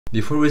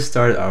Before we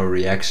start our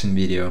reaction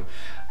video,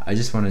 I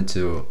just wanted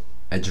to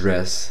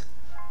address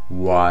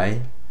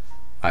why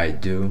I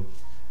do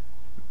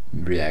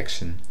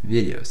reaction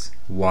videos.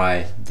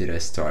 Why did I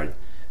start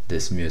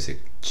this music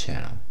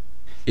channel?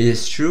 It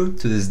is true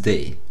to this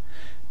day,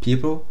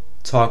 people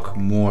talk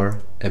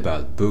more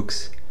about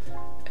books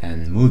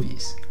and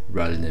movies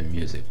rather than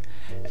music.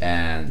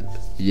 And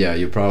yeah,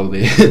 you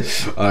probably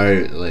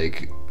are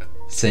like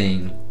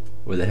saying,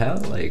 what the hell,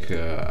 like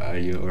are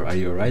you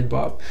alright,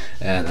 Bob?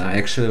 And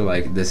actually,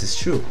 like, this is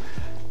true.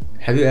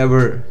 Have you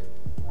ever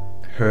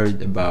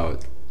heard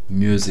about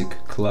music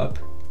club,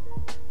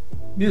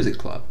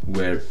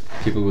 where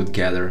people would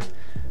gather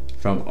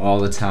from all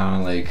the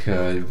town? Like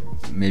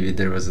maybe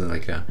there was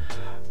like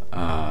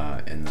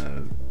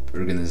an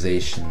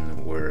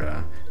organization or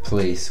a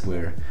place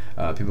where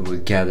people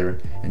would gather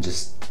and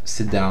just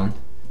sit down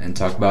and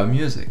talk about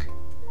music.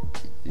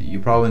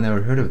 You probably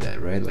never heard of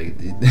that, right? Like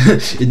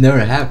it never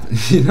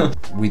happened, you know?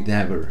 We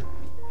never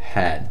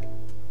had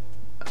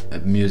a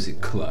music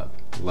club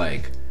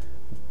like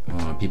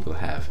people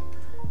have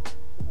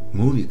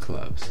movie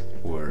clubs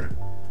or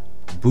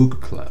book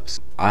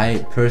clubs.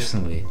 I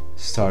personally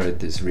started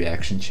this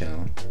reaction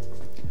channel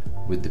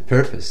with the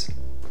purpose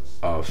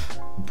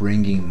of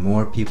bringing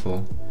more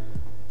people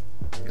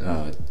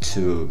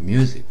to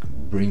music,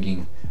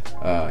 bringing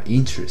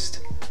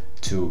interest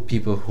to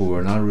people who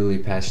are not really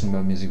passionate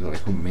about music, like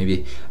who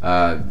maybe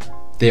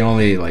they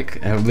only like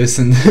have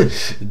listened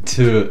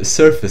to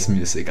surface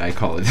music, I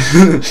call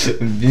it.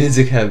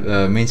 Music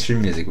have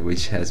mainstream music,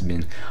 which has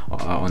been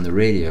on the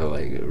radio,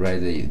 like, right?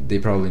 They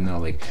probably know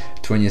like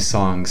 20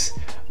 songs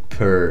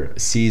per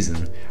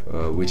season,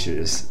 which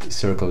is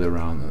circled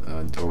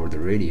around over the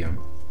radio,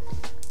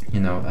 you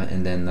know.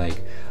 And then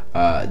like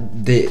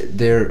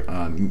their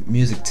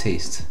music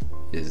taste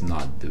is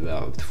not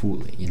developed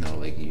fully, you know.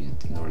 Like in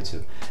order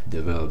to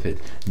develop it,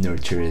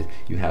 nurture it,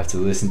 you have to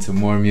listen to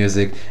more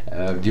music,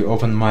 you're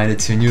open-minded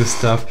to new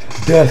stuff.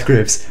 Death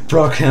Grips,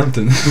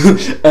 Brockhampton,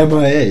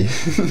 MIA,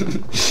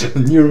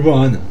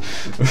 Nirvana,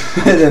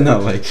 I don't know,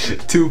 like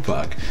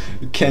Tupac,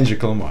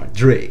 Kendrick Lamar,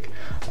 Drake,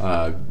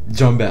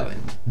 Jon Bellion,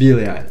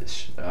 Billie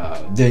Eilish,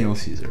 Daniel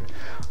Caesar,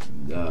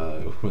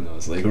 who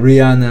knows, like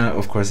Rihanna.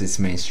 Of course it's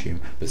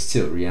mainstream, but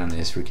still Rihanna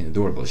is freaking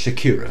adorable.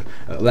 Shakira,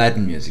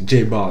 Latin music,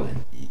 J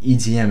Balvin.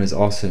 EDM is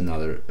also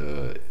another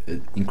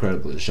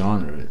incredible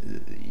genre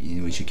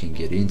in which you can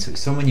get into.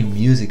 So many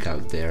music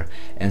out there,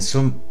 and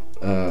some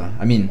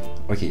I mean,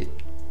 okay,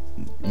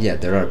 yeah,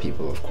 there are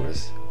people, of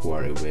course, who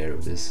are aware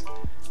of this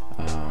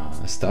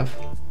stuff,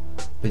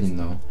 but you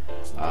know,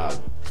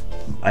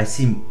 I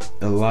see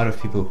a lot of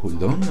people who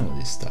don't know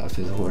this stuff,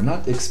 who are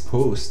not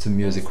exposed to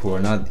music, who are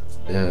not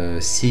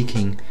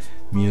seeking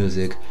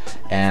music.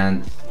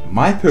 And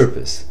my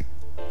purpose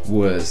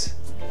was,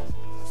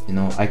 you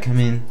know, I come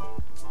in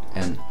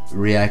and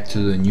react to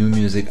the new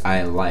music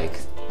I like.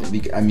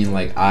 I mean,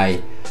 like,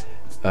 I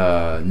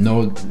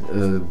know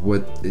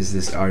what is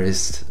this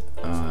artist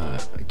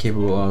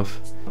capable of,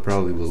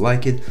 probably will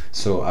like it,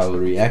 so I will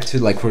react to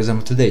it. Like, for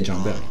example, today,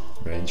 Jon Bellion,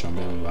 right? Jon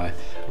Bellion,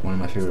 one of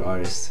my favorite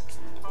artists.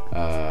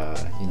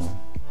 You know,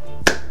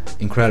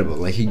 incredible.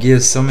 Like, he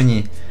gives so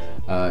many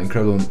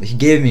he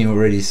gave me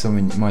already so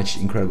much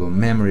incredible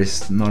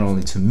memories, not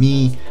only to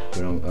me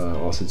but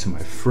also to my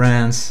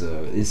friends.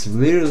 It's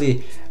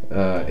literally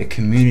a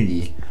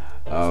community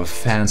of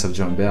fans of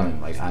Jon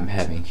Bellion like I'm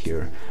having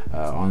here.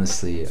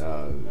 Honestly,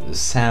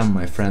 Sam,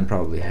 my friend,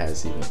 probably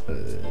has even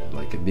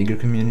like a bigger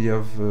community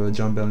of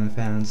Jon Bellion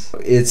fans.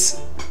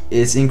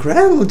 It's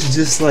incredible to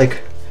just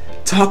like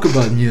talk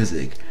about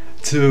music,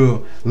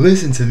 to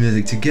listen to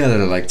music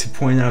together, like to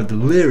point out the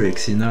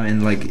lyrics, you know,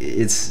 and like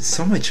it's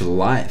so much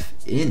life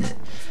in it,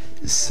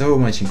 so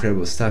much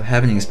incredible stuff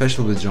happening,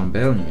 especially with Jon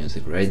Bellion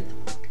music, right?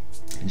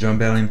 Jon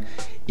Bellion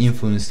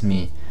influenced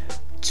me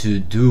to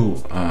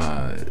do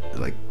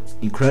like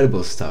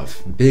incredible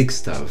stuff, big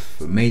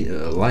stuff, made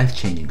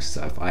life-changing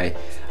stuff. I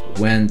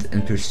went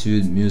and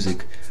pursued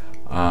music.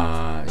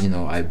 You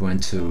know, I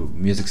went to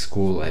music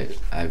school.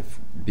 I've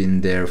been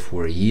there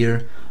for a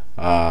year.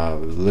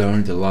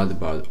 Learned a lot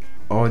about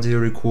audio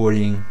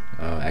recording,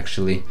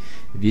 actually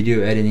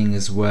video editing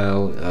as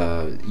well.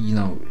 You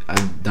know,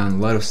 I've done a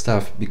lot of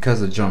stuff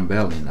because of Jon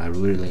Bellion. I'm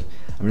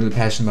really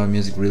passionate about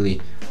music,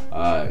 really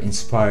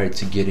inspired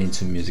to get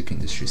into music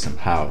industry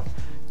somehow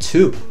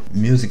too.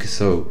 Music is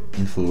so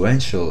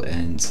influential,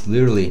 and it's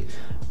literally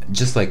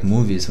just like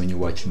movies. When you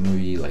watch a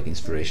movie, like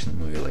inspirational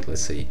movie, like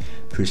let's say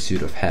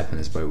Pursuit of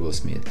Happiness by Will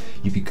Smith,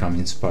 you become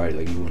inspired,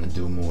 like you want to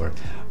do more.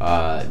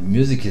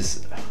 Music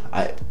is,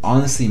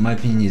 honestly, in my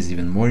opinion, is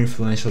even more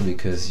influential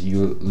because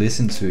you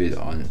listen to it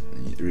on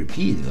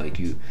repeat. Like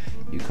you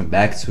come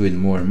back to it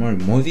more and more.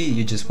 Movie,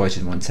 you just watch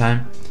it one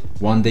time,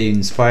 one day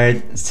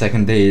inspired,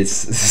 second day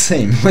it's the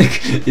same.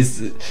 Like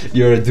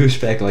you're a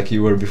douchebag like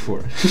you were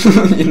before.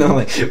 You know,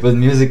 like, but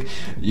music,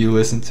 you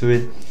listen to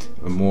it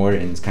more,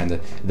 and it's kind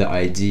of, the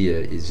idea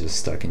is just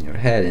stuck in your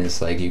head, and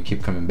it's like you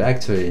keep coming back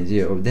to it, and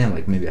you, oh damn,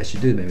 like maybe I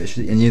should do it, maybe I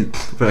should, and you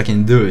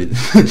fucking do it.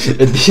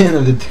 At the end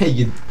of the day,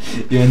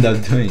 you end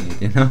up doing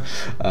it, you know.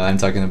 I'm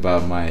talking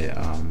about my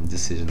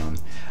decision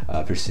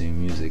on pursuing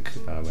music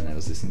when I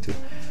was listening to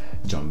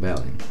Jon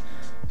Bellion.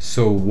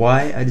 So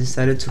why I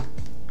decided to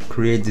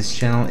create this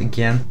channel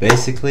again,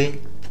 basically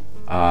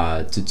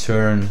to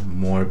turn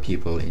more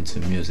people into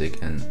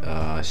music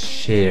and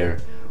share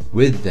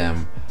with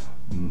them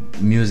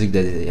music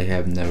that they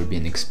have never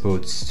been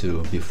exposed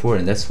to before.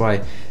 And that's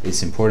why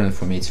it's important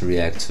for me to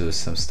react to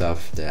some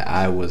stuff that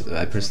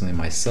I personally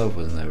myself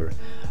was never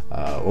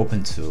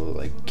open to,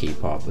 like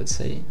K-pop, let's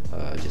say,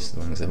 just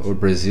one example, or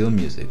Brazil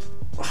music.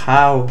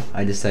 How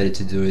I decided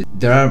to do it,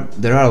 there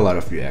are a lot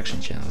of reaction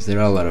channels, there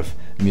are a lot of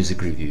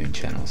music reviewing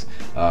channels,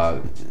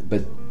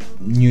 but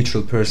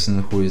neutral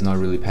person who is not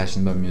really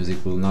passionate about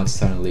music will not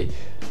suddenly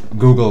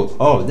Google,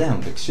 oh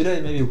damn, like, should I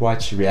maybe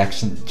watch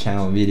reaction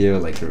channel video,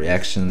 like a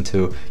reaction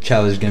to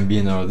Childish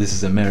Gambino or This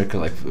Is America,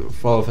 like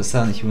all of a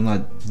sudden he will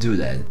not do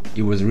that.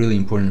 It was really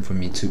important for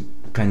me to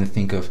kind of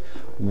think of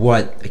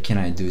what can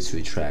I do to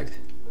attract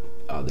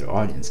other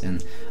audience,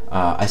 and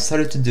I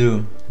started to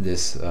do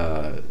this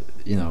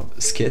you know,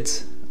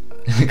 skits,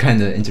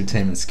 kind of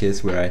entertainment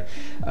skits where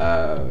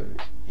I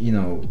you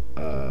know,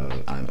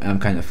 I'm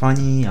kind of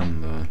funny,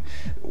 I'm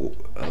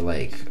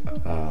like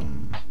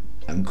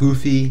I'm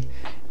goofy,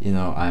 you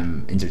know,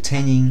 I'm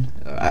entertaining,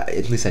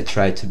 at least I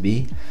try to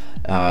be,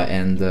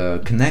 and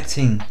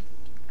connecting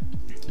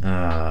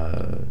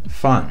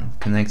fun,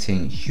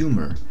 connecting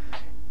humor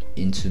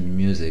into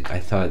music. I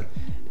thought,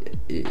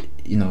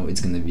 you know, it's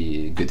gonna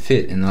be a good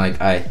fit, and like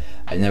I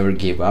never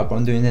gave up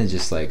on doing it.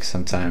 Just like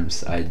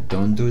sometimes I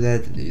don't do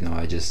that, you know,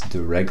 I just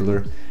do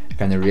regular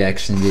kind of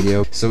reaction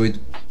video. So it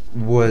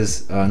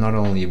was not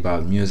only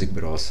about music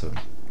but also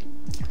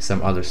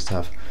some other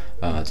stuff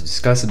to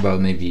discuss about.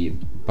 Maybe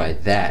by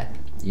that,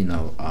 you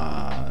know,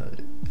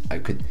 I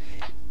could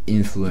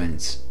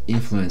influence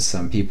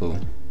some people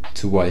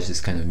to watch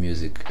this kind of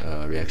music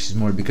reactions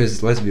more,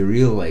 because let's be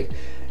real, like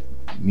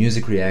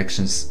music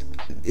reactions,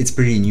 it's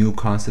pretty new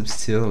concept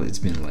still. It's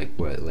been like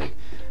what, like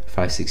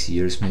 5-6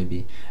 years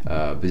maybe,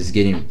 but it's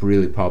getting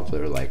really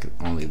popular like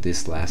only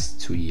this last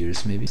 2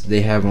 years maybe.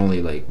 They have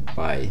only like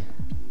by,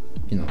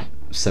 you know,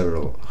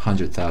 several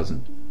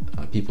 100,000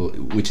 people,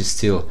 which is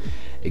still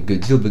a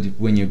good deal. But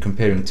when you're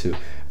comparing to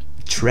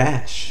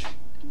trash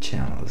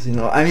channels, you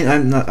know, I mean, I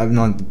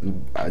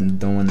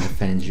don't want to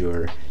offend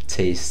your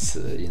tastes,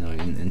 you know,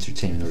 in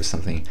entertainment or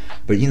something,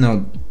 but you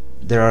know,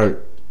 there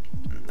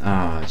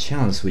are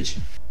channels which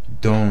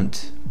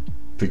don't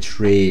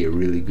portray a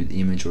really good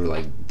image, or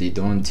like they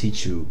don't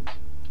teach you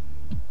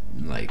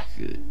like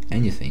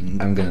anything.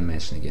 I'm gonna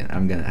mention again,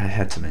 I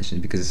had to mention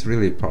it because it's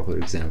really a popular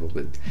example,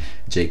 but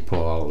Jake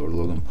Paul or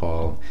Logan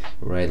Paul,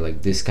 right?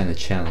 Like this kind of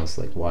channels,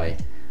 like why,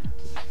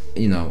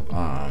 you know,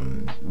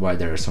 why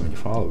there are so many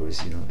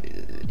followers, you know,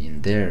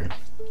 in there.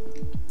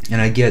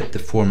 And I get the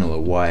formula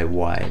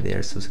why they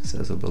are so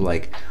successful, but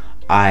like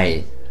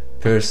I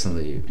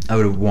personally, I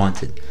would have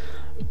wanted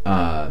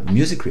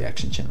music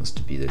reaction channels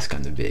to be this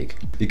kind of big,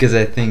 because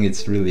I think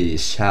it's really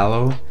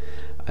shallow.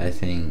 I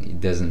think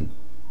it doesn't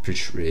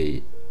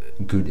portray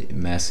good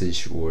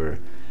message, or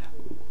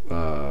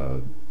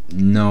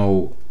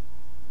no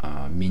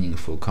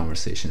meaningful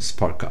conversations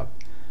spark up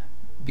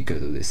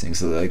because of these things.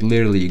 So like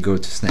literally you go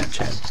to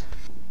Snapchat,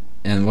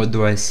 and what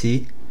do I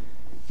see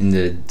in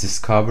the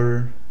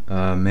discover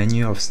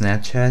menu of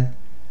Snapchat?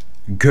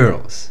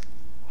 Girls,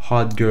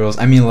 hot girls.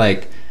 I mean,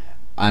 like,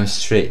 I'm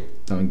straight,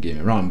 don't get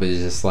me wrong, but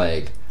it's just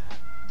like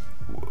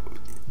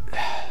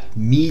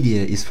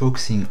media is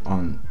focusing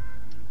on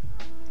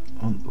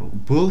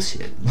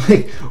bullshit.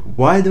 Like,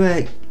 why do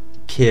I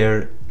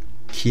care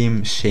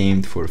Kim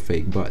shamed for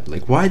fake butt?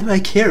 Like, why do I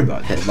care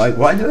about that? Like,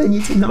 why do I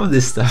need to know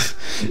this stuff?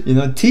 You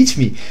know, teach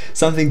me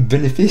something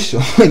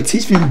beneficial. Like,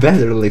 teach me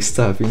better, like,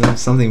 stuff, you know,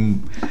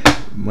 something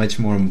much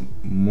more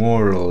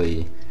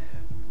morally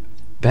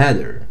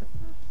better.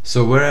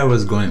 So where I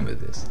was going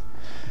with this,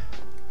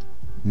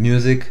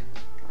 music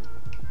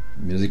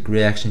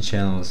reaction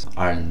channels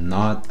are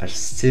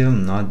still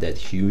not that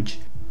huge.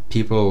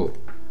 People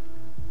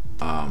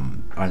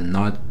are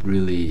not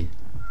really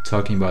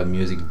talking about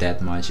music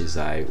that much as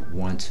I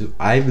want to.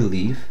 I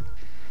believe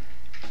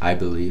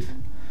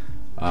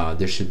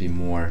there should be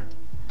more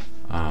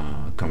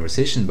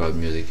conversation about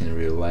music in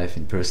real life,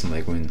 in person.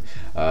 Like when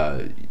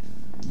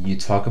you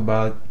talk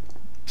about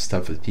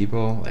stuff with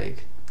people,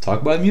 like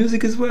talk about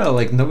music as well.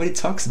 Like nobody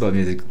talks about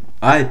music.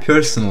 I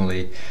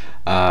personally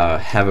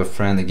have a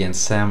friend, again,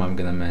 Sam, I'm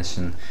gonna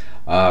mention.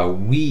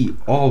 We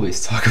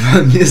always talk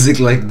about music,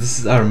 like this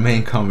is our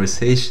main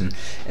conversation.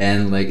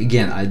 And like,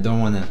 again, I don't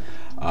want to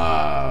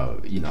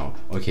you know,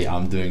 okay,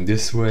 I'm doing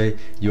this way,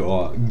 you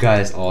all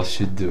guys all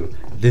should do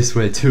this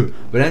way too.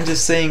 But I'm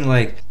just saying,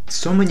 like,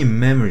 so many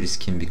memories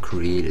can be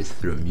created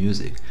through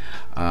music.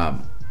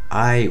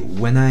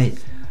 When I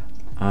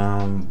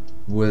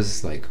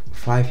was like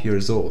 5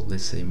 years old,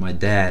 let's say, my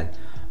dad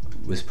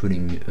was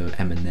putting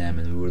Eminem,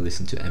 and we were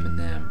listening to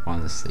Eminem,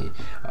 honestly,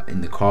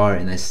 in the car,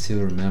 and I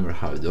still remember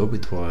how dope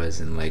it was.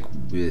 And like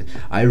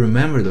I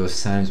remember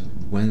those times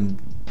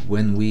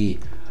when we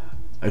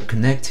are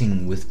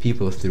connecting with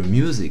people through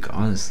music.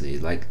 Honestly,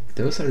 like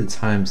those are the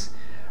times.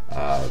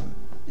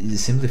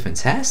 It's simply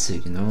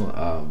fantastic, you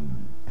know.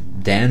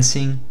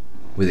 Dancing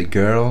with a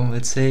girl,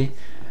 let's say,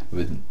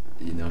 with,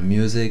 you know,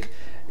 music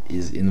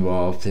is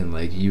involved, and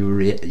like you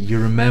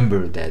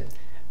remember that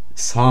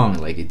song,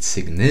 like it's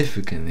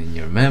significant in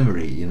your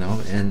memory, you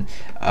know. And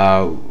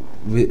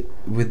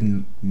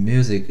with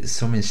music,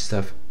 so much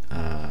stuff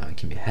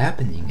can be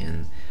happening,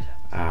 and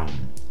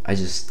I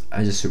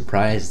just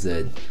surprised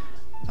that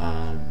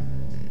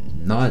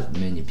not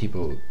many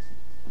people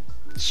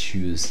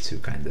choose to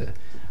kind of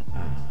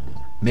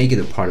make it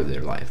a part of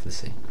their life, let's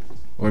say.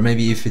 Or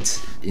maybe if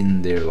it's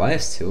in their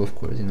life still, of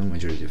course, you know,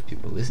 majority of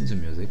people listen to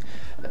music.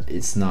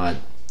 It's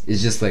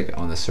just like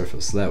on a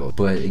surface level.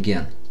 But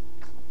again,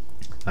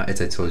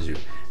 as I told you,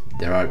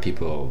 there are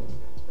people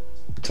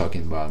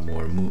talking about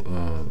more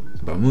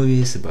about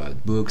movies,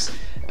 about books,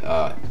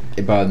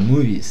 about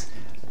movies,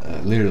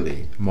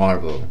 literally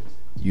Marvel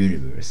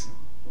universe,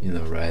 you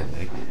know, right?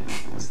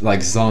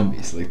 Like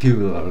zombies. Like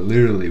people are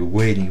literally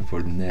waiting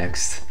for the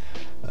next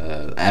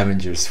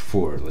Avengers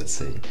 4, let's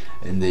say,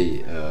 and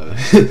they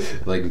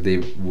like they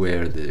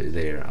wear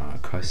their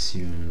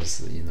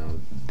costumes, you know,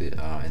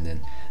 and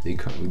then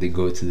they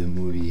go to the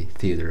movie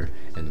theater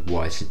and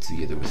watch it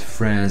together with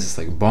friends. It's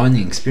like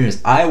bonding experience.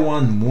 I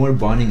want more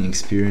bonding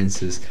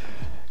experiences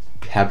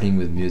happening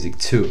with music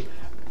too.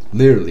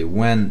 Literally,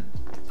 when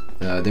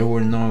there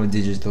were no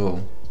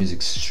digital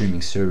music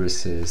streaming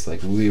services,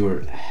 like we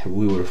were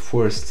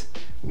forced,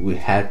 we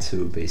had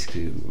to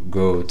basically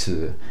go to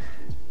the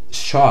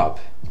shop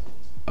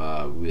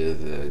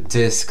with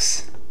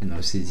discs, you know,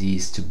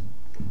 CDs, to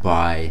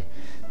buy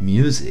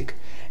music.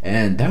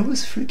 And that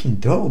was freaking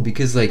dope,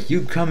 because like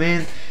you come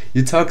in,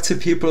 you talk to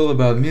people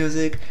about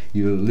music,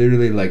 you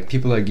literally, like,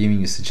 people are giving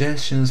you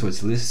suggestions what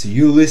to listen to,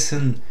 you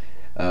listen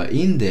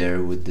in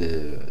there with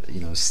the, you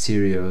know,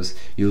 stereos,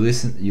 you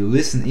listen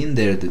in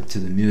there to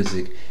the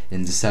music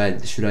and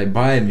decide, should I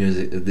buy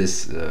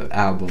this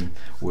album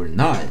or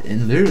not.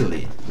 And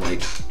literally,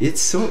 like, it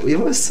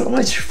was so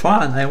much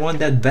fun. I want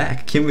that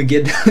back. Can we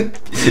get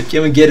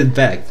it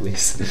back,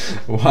 please?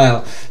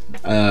 While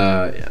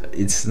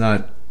it's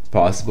not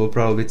possible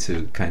probably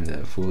to kind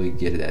of fully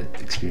get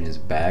that experience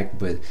back,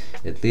 but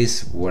at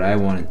least what I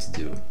wanted to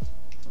do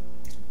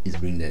is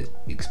bring that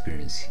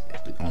experience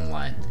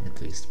online,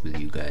 at least with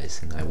you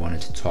guys. And I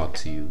wanted to talk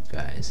to you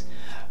guys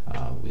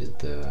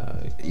with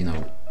you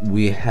know,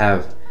 we're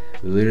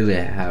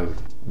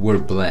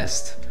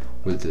blessed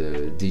with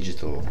the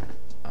digital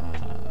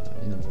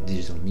you know,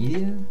 digital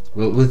media,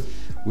 well,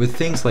 with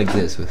things like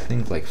this, with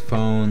things like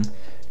phone,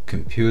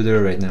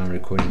 computer. Right now I'm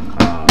recording,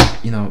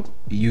 you know,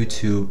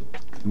 YouTube.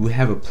 We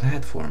have a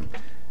platform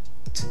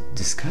to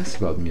discuss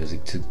about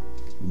music,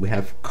 we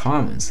have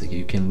comments, like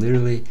you can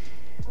literally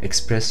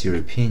express your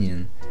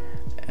opinion,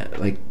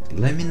 like,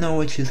 let me know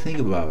what you think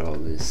about all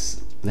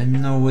this, let me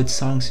know what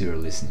songs you're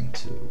listening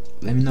to,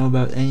 let me know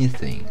about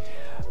anything.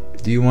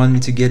 Do you want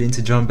me to get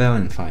into Jon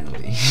Bellion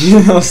finally?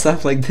 You know,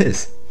 stuff like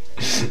this,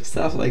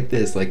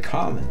 like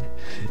comment,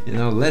 you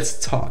know,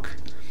 let's talk,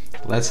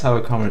 let's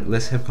have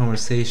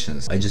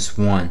conversations. I just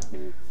want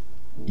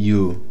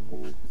you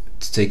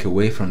to take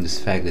away from this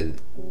fact that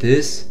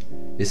this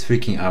is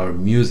freaking our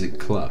music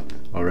club,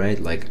 alright?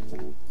 Like,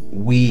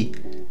 we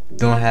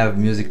don't have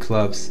music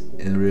clubs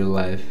in real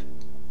life.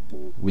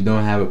 We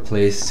don't have a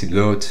place to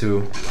go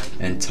to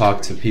and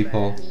talk to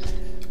people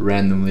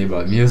randomly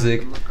about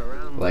music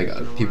like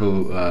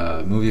people,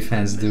 movie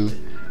fans do,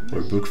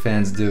 or book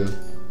fans do.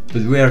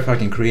 But we are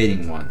fucking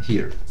creating one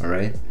here,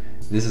 alright?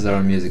 This is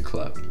our music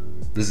club.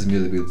 This is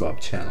Music with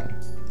Bob channel.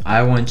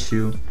 I want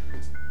you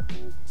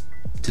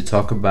to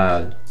talk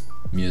about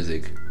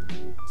music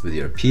with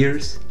your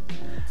peers.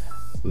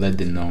 Let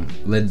them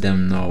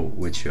know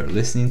what you're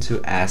listening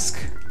to. Ask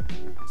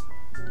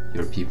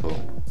your people,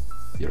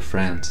 your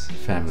friends,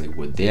 family,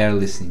 what they are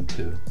listening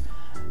to.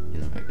 You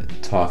know,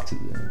 talk to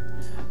them.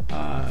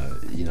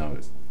 You know,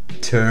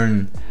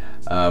 turn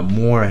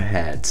more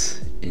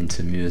heads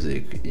into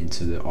music,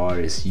 into the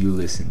artists you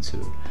listen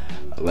to.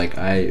 Like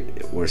I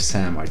or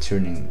Sam are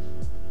turning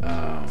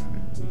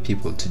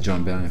people to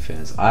Jon Bellion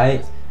fans.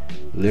 I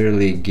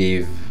literally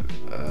gave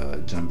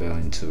Jon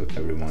Bellion to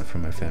everyone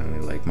from my family.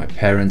 Like my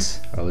parents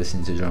are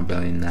listening to Jon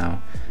Bellion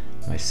now.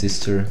 My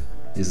sister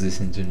is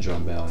listening to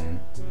Jon Bellion.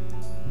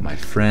 My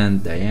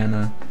friend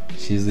Diana,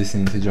 she's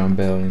listening to Jon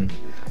Bellion.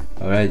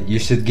 Alright, you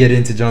should get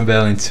into Jon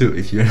Bellion too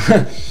if you're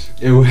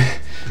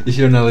if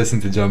you're not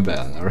listening to Jon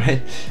Bellion.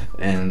 Alright,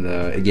 and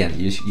again,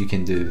 you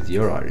can do it with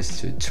your artists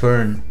to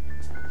turn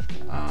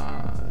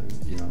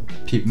you know,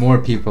 more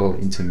people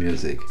into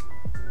music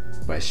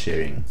by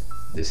sharing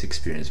this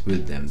experience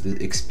with them.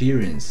 The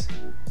experience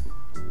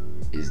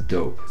is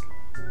dope.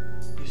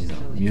 You know,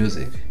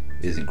 music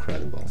is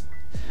incredible,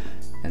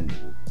 and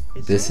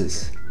this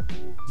is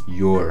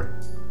your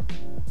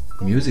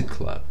music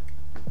club.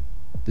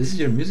 This is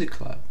your music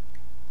club,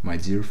 my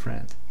dear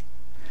friend.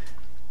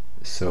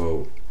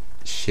 So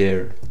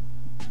share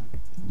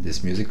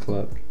this music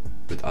club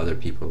with other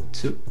people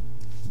too.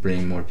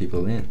 Bring more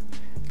people in.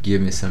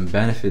 Give me some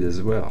benefit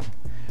as well.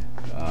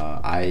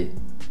 I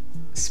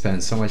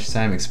spend so much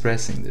time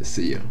expressing this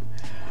to you.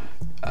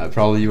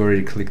 Probably you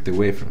already clicked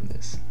away from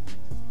this,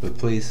 but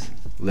please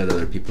let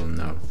other people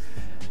know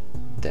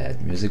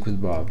that Music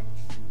with Bob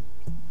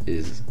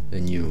is a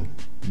new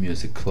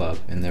music club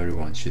and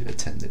everyone should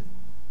attend it.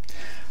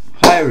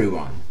 Hi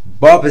everyone,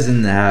 Bob is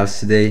in the house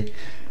today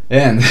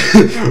and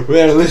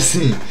we are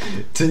listening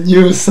to a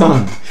new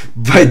song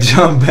by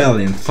Jon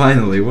Bellion.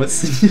 Finally,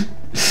 what's the new?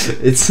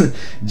 It's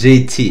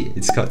JT.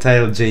 It's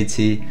titled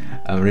JT.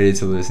 I'm ready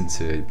to listen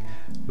to it.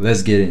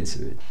 Let's get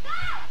into it.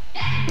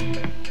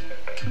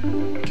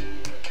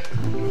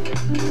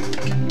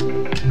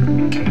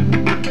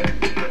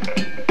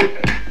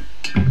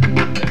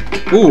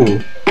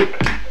 Ooh.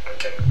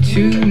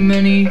 Too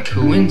many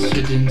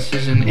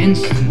coincidences and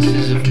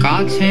instances of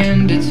God's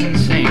hand, it's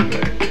insane.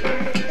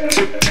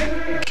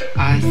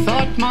 I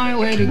thought my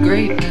way to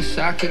greatness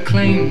I could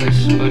claim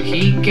this, but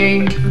he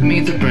gave me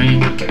the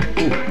brain.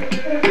 Ooh.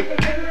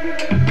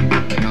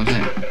 You know what I'm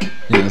saying?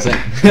 You know what I'm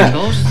saying?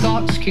 Those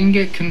thoughts can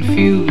get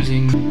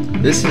confusing.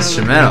 This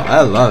instrumental, I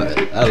love it.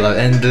 I love it.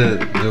 And the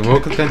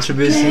vocal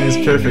contribution is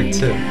perfect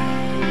too.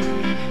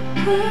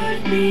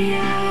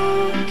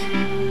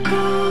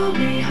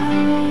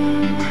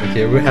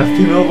 Okay, we have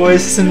female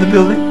voices in the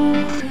building.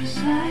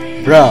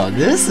 Bro,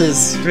 this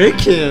is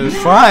freaking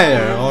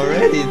fire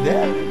already,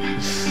 damn.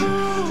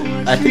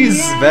 I think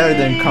this is better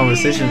than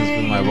Conversations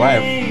with My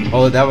Wife.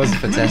 Oh, that was a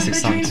fantastic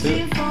song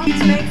too.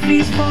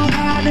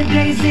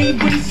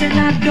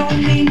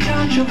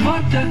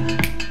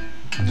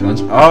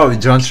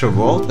 Jon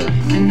Travolta.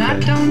 And I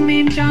don't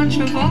mean John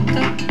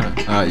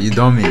Travolta. You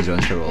don't mean Jon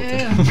Travolta.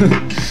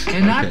 Yeah.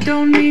 And I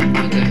don't mean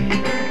the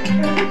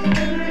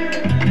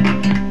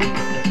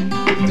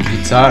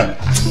guitar.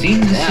 I've seen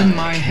this in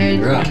my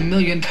head a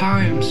million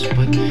times,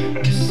 but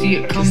to see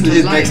it come to life.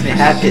 It makes me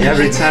happy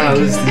every time I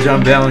listen to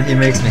Jon Bellion. He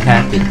makes me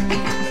happy.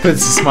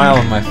 Puts a smile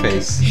on my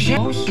face.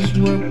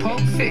 Were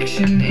Pulp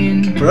Fiction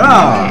in Bro,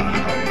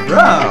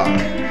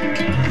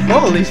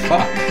 holy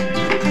fuck.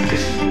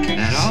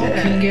 That all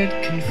can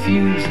get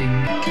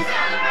confusing.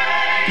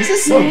 This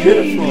is so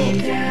beautiful.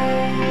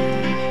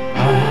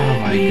 Oh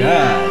my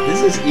god,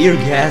 this is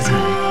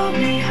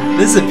eargasmic.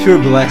 This is a pure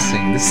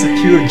blessing. This is a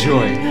pure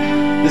joy.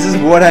 This is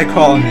what I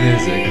call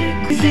music.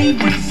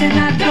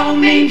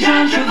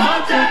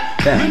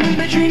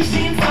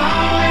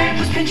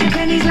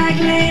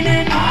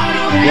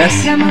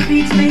 Yes.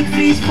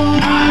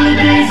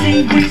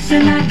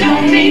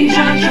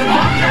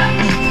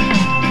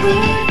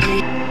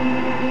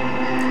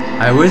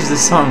 I wish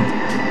this song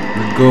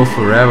would go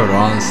forever,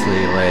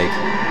 honestly. Like,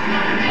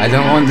 I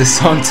don't want this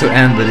song to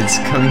end, but it's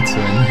coming to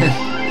an end.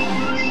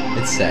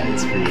 It's sad,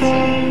 it's pretty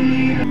sad.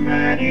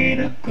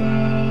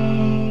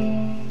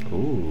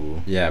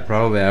 Ooh. Yeah,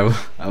 probably I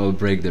will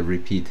break the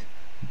repeat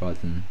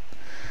button.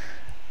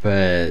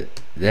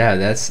 But yeah,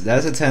 that's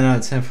a 10 out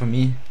of 10 for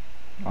me,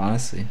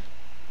 honestly.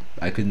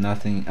 I could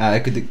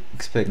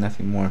expect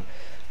nothing more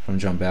from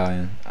Jon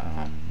Bellion.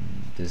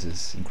 This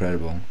is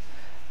incredible.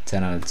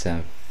 10 out of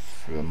 10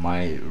 for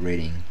my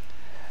rating.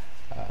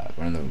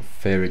 One of the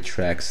favorite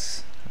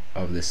tracks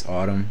of this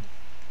autumn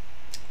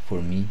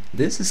for me.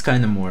 This is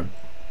kind of more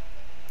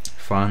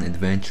fun,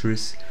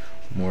 adventurous,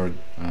 more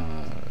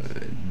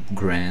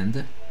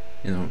grand.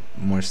 You know,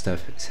 more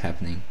stuff is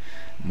happening,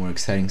 more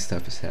exciting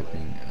stuff is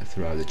happening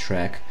throughout the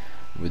track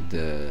with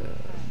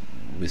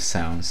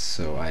sounds.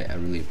 So I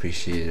really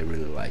appreciate it, I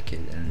really like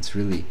it, and it's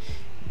really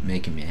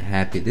making me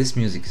happy. This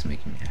music is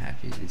making me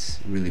happy.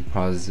 It's really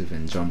positive,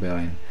 and Jon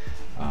Bellion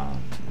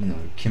you know,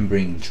 can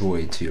bring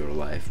joy to your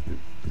life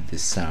with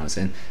these sounds.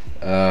 And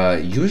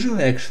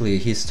usually actually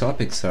his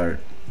topics are,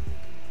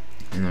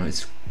 you know,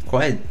 it's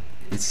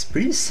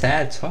pretty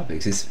sad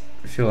topics. It's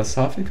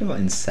philosophical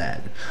and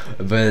sad,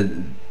 but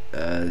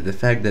the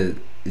fact that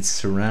it's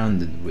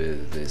surrounded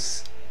with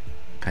this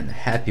kind of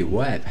happy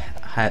vibe,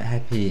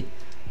 happy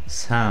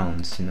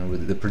sounds, you know,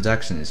 with the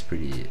production is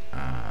pretty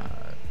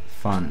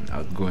fun,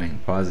 outgoing,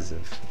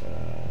 positive,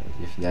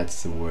 if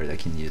that's the word I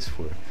can use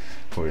for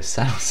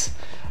sounds.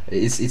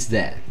 It's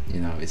that,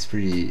 you know, it's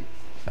pretty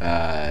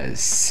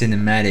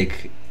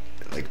cinematic,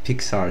 like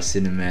Pixar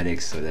cinematic,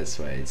 so that's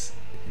why it's,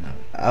 you know,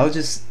 I'll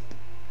just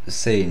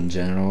say in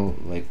general,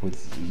 like what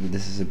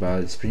this is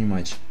about, it's pretty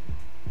much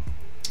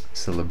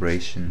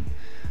celebration,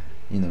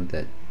 you know,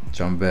 that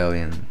Jon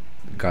Bellion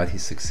got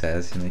his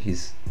success, you know,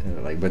 he's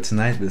like, but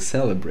tonight we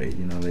celebrate,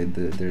 you know,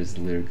 there's a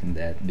lyric in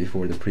that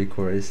before the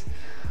pre-chorus,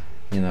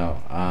 you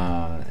know,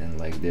 and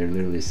like they're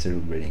literally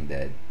celebrating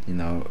that, you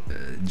know,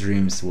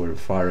 dreams were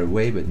far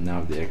away but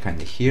now they're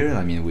kind of here.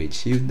 I mean, we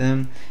achieved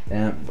them,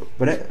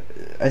 but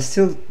I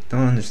still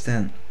don't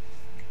understand,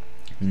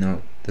 you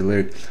know, the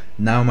lyric,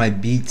 now my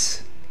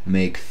beats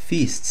make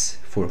feasts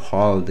for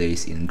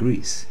holidays in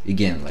Greece.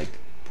 Again, like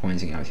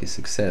pointing out his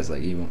success,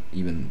 like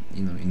even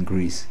you know, in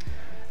Greece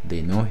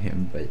they know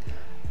him, but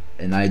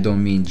and I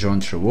don't mean John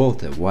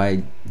Travolta.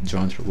 Why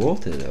John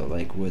Travolta though?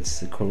 Like, what's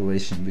the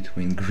correlation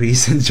between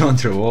Grease and John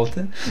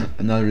Travolta?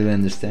 I'm not really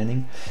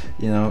understanding.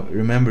 You know,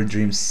 remember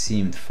dreams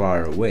seemed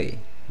far away,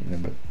 you know,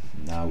 but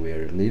now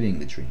we're living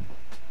the dream.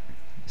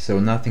 So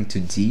nothing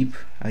too deep,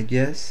 I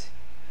guess.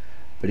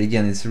 But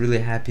again, it's a really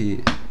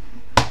happy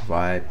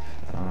vibe.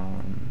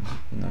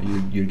 You know,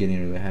 you're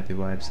getting really happy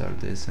vibes out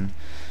of this, and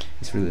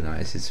it's really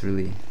nice.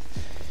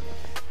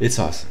 It's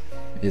awesome.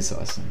 It's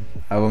awesome.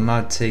 I will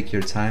not take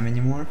your time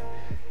anymore.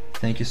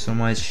 Thank you so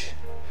much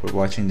for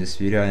watching this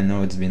video. I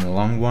know it's been a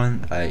long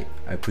one. I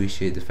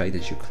appreciate the fact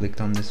that you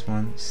clicked on this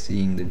one,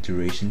 seeing the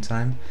duration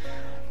time.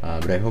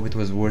 But I hope it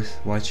was worth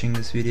watching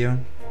this video.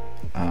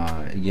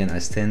 Again, I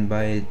stand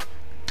by it.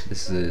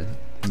 This is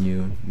a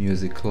new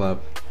music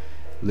club.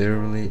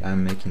 Literally,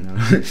 I'm making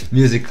a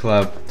music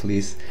club.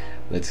 Please,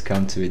 let's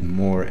come to it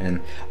more.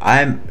 And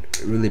I'm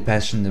really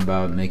passionate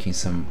about making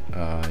some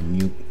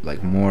new,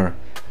 like, more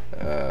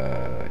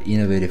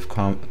innovative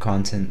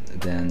content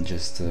than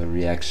just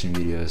reaction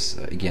videos.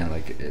 Again,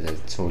 like I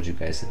told you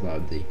guys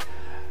about the,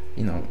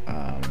 you know,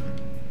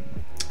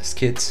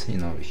 skits, you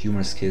know,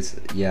 humor skits.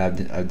 Yeah,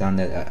 I've done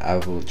that. I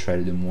will try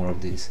to do more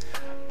of these,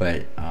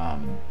 but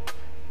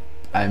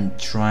I'm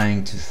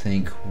trying to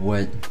think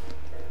what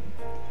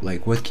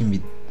can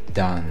be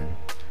done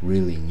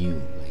really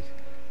new. Like,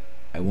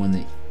 I want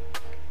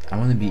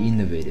to be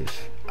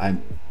innovative.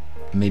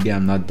 Maybe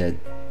I'm not that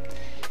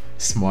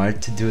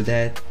smart to do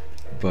that,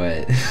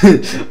 but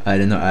I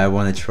don't know, I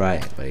want to try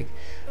it. Like,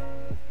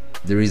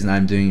 the reason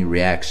I'm doing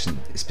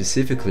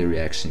specifically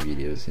reaction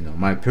videos, you know,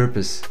 my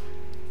purpose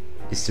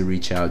is to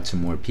reach out to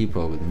more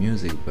people with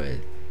music, but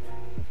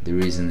the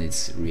reason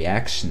it's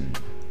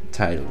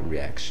titled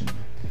reaction,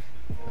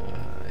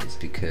 is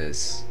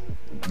because,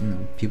 you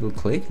know, people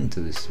click into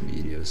these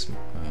videos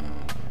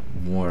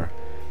more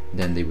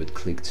than they would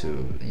click to,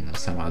 you know,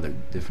 some other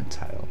different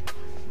title.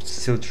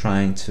 Still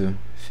trying to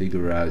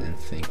figure out and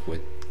think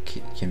what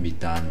can be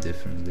done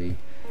differently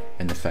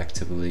and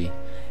effectively,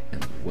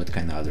 and what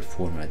kind of other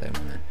format I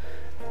want to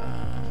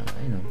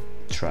you know,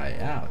 try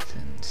out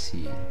and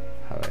see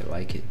how I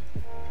like it.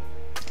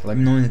 Let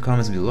me know in the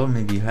comments below.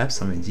 Maybe you have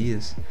some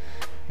ideas,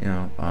 you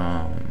know,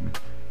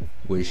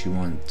 what you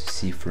want to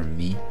see from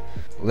me.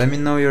 Let me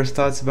know your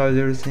thoughts about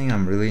everything.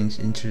 I'm really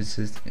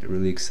interested,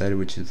 really excited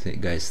what you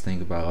guys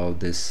think about all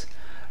this.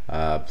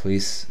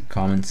 Please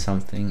comment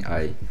something.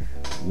 I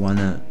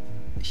wanna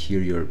hear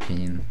your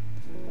opinion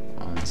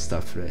on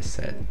stuff that I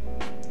said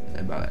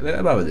about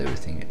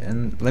everything,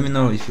 and let me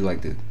know if you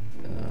like the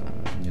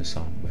new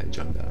song by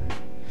Jon Bellion.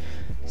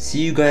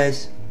 See you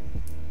guys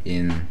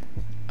in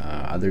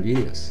other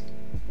videos,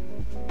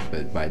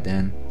 but by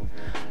then,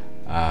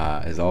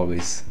 as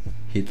always,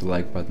 hit the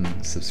like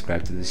button,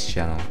 subscribe to this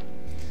channel,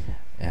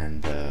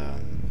 and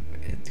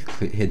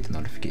hit the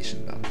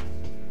notification bell.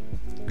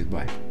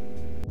 Goodbye.